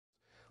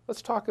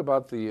Let's talk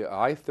about the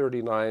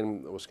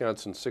I-39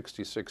 Wisconsin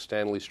 66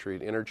 Stanley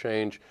Street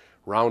interchange,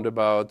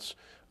 roundabouts.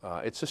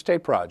 It's a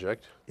state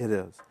project. It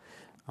is.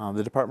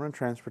 The Department of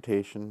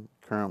Transportation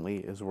currently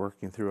is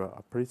working through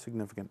a pretty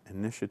significant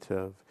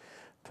initiative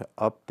to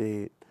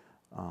update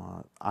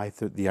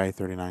the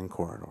I-39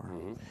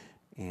 corridor.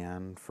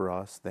 And for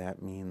us,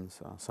 that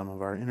means some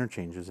of our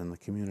interchanges in the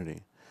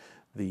community.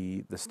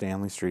 The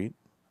Stanley Street,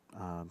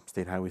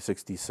 State Highway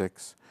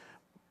 66,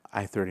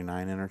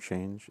 I-39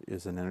 interchange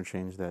is an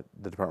interchange that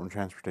the Department of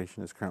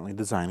Transportation is currently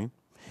designing,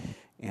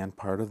 and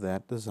part of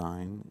that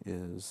design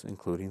is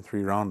including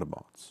 3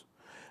 roundabouts.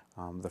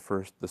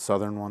 The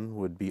southern one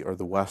would be, or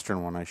the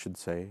western one I should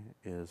say,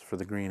 is for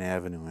the Green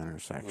Avenue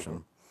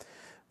intersection.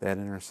 That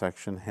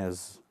intersection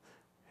has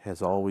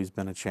always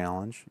been a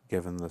challenge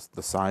given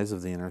the size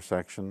of the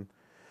intersection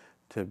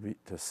to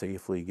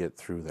safely get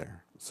through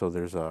there. So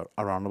there's a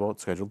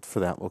roundabout scheduled for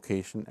that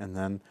location, and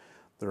then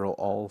there will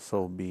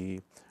also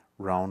be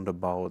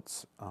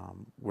roundabouts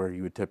where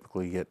you would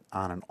typically get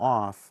on and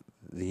off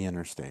the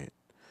interstate.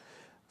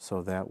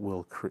 So that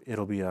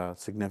it'll be a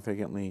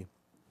significantly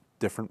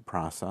different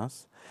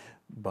process,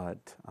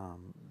 but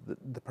the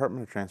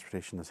Department of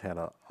Transportation has had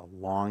a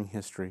long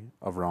history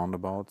of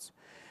roundabouts,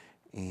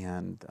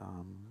 and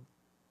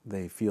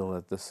they feel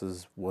that this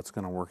is what's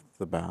going to work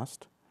the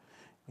best,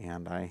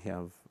 and I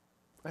have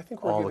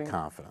all the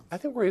confidence. I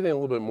think we're getting a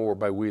little bit more,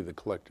 by we, the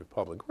collective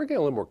public, we're getting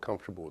a little more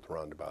comfortable with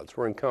roundabouts.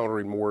 We're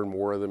encountering more and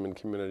more of them in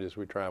communities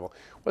we travel.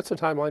 What's the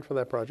timeline for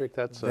that project?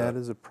 That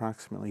is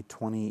approximately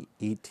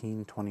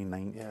 2018,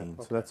 2019, yeah, okay.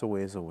 So that's a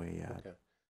ways away yet. Okay.